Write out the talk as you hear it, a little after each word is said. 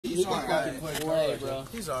He can fucking play, bro.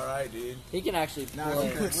 He's alright, dude. He can actually play. Nah, he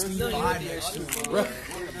put Steve behind next to him.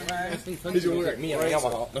 He's gonna look like me on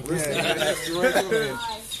Yamaha.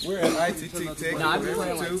 We're at ITT-Tech. Nah, I've been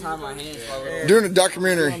playing like time my hands. Doing a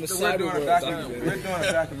documentary. We're doing a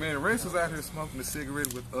documentary. Race was out here smoking a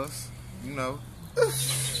cigarette with us, you know.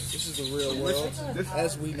 This is the real world.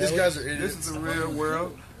 As we know. These guys are idiots. This is the real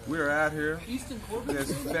world. We're out here.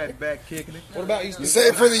 There's fat back kicking it. What about Easton? Say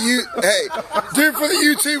it for the hey, do it for the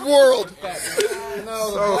YouTube world.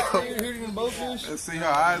 Let's see, her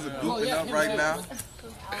eyes are gooping up right now.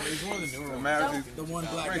 The one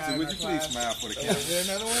black Rachel, guy. would you please smile for the camera? Is there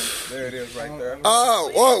another one? There it is right there. Oh,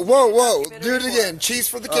 whoa. Do it again. Cheese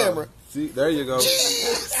for the camera. See, there you go.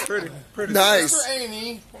 Pretty Nice.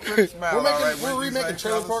 Pretty smile. We're remaking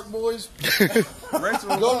Trailer Park Boys.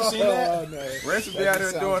 Rachel will see that? Rachel be out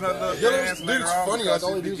here doing her little dance later on. Funny, like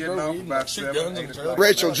all they do is getting go off weed about and shoot 7, guns 8 in the o'clock.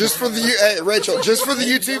 Rachel, just for the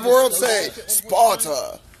YouTube world, say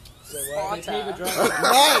Sparta.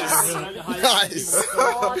 Nice.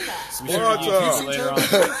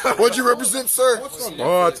 Sparta. What'd you represent, sir?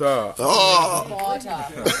 Sparta. Oh.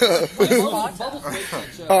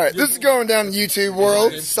 All right, this is going down in YouTube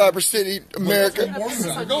world, Cyber City, America.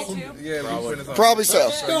 Yeah, Probably so.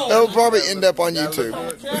 It'll probably end up on YouTube.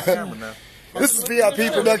 camera now. This is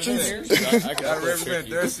VIP Productions. I represent.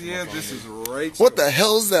 There she is. This is Rachel. What the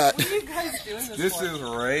hell is that? What are you guys doing this This for? is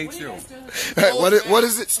Rachel. Hey, what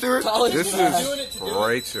is it, Stuart? This is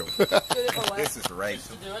Rachel. This is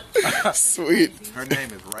Rachel. Sweet. Her name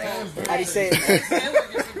is Rachel. How do you say it?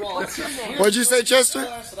 What's your name? What'd you say, Chester?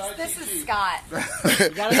 This is Scott.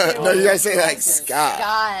 No, you guys say it like Scott.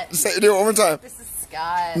 Scott. Say do it one more time. This is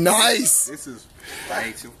Scott. Nice. This is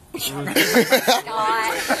Rachel. Scott.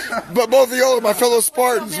 But both of y'all are my fellow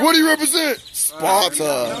Spartans. What do you represent? Sparta.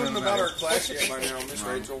 Nothing about our class yet by now, Miss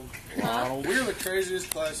Rachel. We're the craziest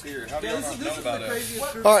class here. How do you not know about us?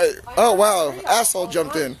 All right. Oh, wow. Asshole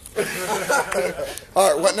jumped in.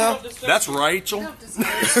 All right, what now? That's Rachel.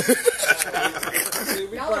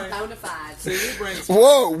 Y'all are bona fides.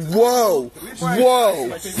 Whoa.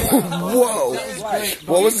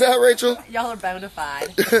 What was that, Rachel? Y'all are bona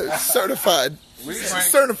fide. Certified.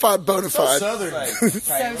 Certified bona fide. Southern. So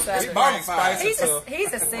southern.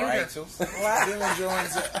 He's a singer.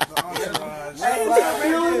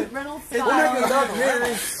 Reynolds Scott.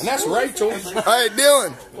 And that's Rachel. Hey,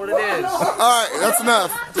 Dylan. What it is? All right, that's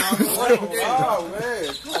enough.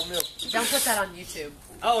 Don't put that on YouTube.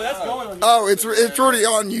 Oh, that's going on. Oh, it's already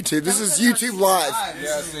on YouTube. This is YouTube Live.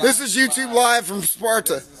 This is YouTube Live from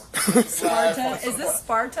Sparta. Sparta? Is this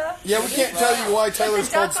Sparta? Yeah, we can't tell you why Taylor's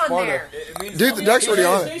There's a called duck on Sparta. there. Dude, the duck's already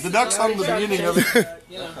on it. The duck's on the beginning of it.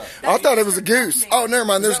 I thought it was a goose. Oh, never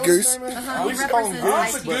mind. There's goose. We just call him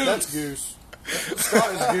Goose, but that's Goose.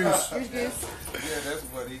 Scott is Goose. Here's Goose. Yeah, that's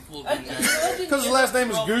what he. Because his last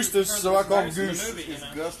name is Gustus, so I call him Goose. It's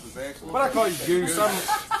Gustus, actually. But I call you Goose.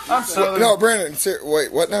 I'm Southern. No, Brandon.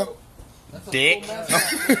 Wait, what now? Dick.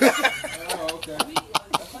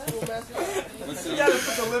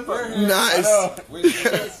 Nice.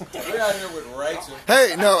 We're out here with Rachel.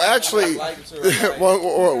 Hey, no, actually.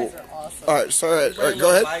 Whoa. All right, sorry. All right,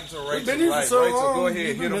 go ahead. Rachel, go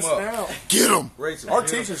ahead, hit him up. Get him. Rachel, Our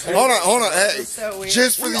teachers hate Hold on. Hey, So weird.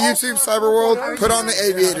 just for the YouTube cyber world, put on the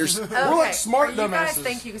aviators. Okay. We're like smart You guys dumbasses.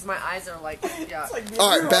 thank you because my eyes are like, yeah.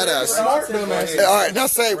 All right, badass. Smart dumbasses. All right, now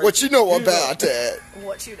say what you know about it.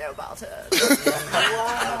 What you know about it?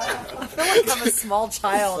 I feel like I'm a small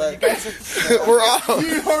child. You guys are We're on.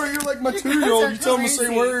 You're like my 2-year-old. You tell them to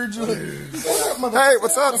say words. Hey,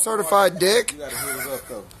 what's up, certified dick? you gotta hit us up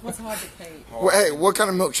though. what's hard to take? Hey, what kind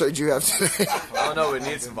of milkshake do you have today? Oh no, it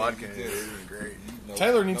needs some vodka.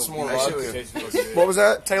 Taylor needs some more vodka. What was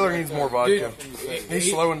that? Taylor needs more vodka. He's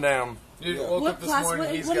slowing down. Dude, woke What up this class? morning.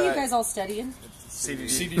 What He's are you got guys all studying?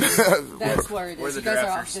 CDD. That's where it We're is. the You guys are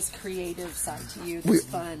drafters. off this creative side to you. This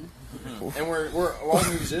fun. And we're all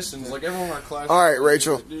musicians. Like everyone in our class. All right,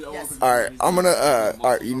 Rachel. Yes. All right, I'm gonna.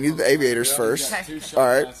 All right, you need the aviators first. Okay. All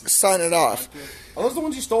right, sign it off. Are those the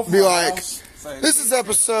ones you stole from Be my like, house? this is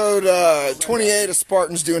episode 28 of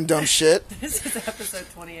Spartans doing dumb shit. This is episode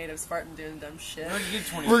 28 of Spartan doing dumb shit.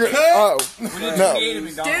 We're gonna. Oh no,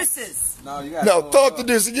 Deuces. No, you gotta no, throw up the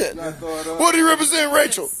deuce again. throw it up. What do you represent,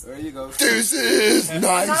 Rachel? There you go. Deuces, I'm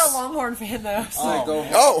not a nice. Longhorn fan though. So. Go.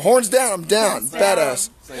 Oh, horns down. I'm down. down.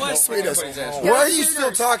 Badass. Sweetest. Why are you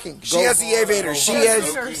still talking? She has the aviators. She has.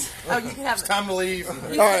 Sooners. Oh, you can have it. Time to leave. You All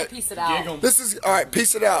can right. piece it out. This is all right.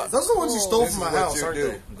 Peace it out. Those are the ones you stole This from is my what house, you aren't do.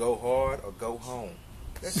 they? Go hard or go home.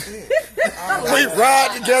 We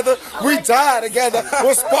ride together. We die together.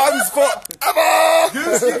 We're Spartans forever.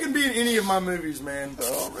 Goose, you can be in any of my movies, man.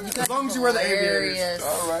 As long as you wear the aviators. Hilarious.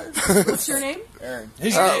 All right. What's your name? Aaron.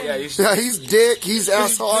 Yeah, he's Dick. He's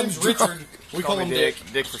asshole. I'm Richard. We call him Dick.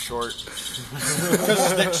 Dick for short. Because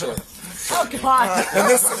it's Dick short. Oh God! And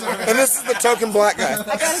this is the token black guy. I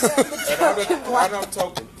gotta go. The token black. I'm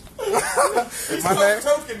Token.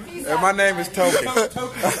 My name is Token.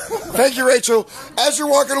 Thank you, Rachel. As you're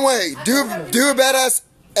walking away, do a badass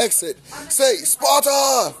exit. Say Sparta.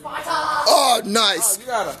 Oh, nice. You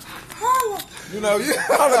gotta. You know, you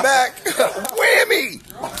on the back. Whammy.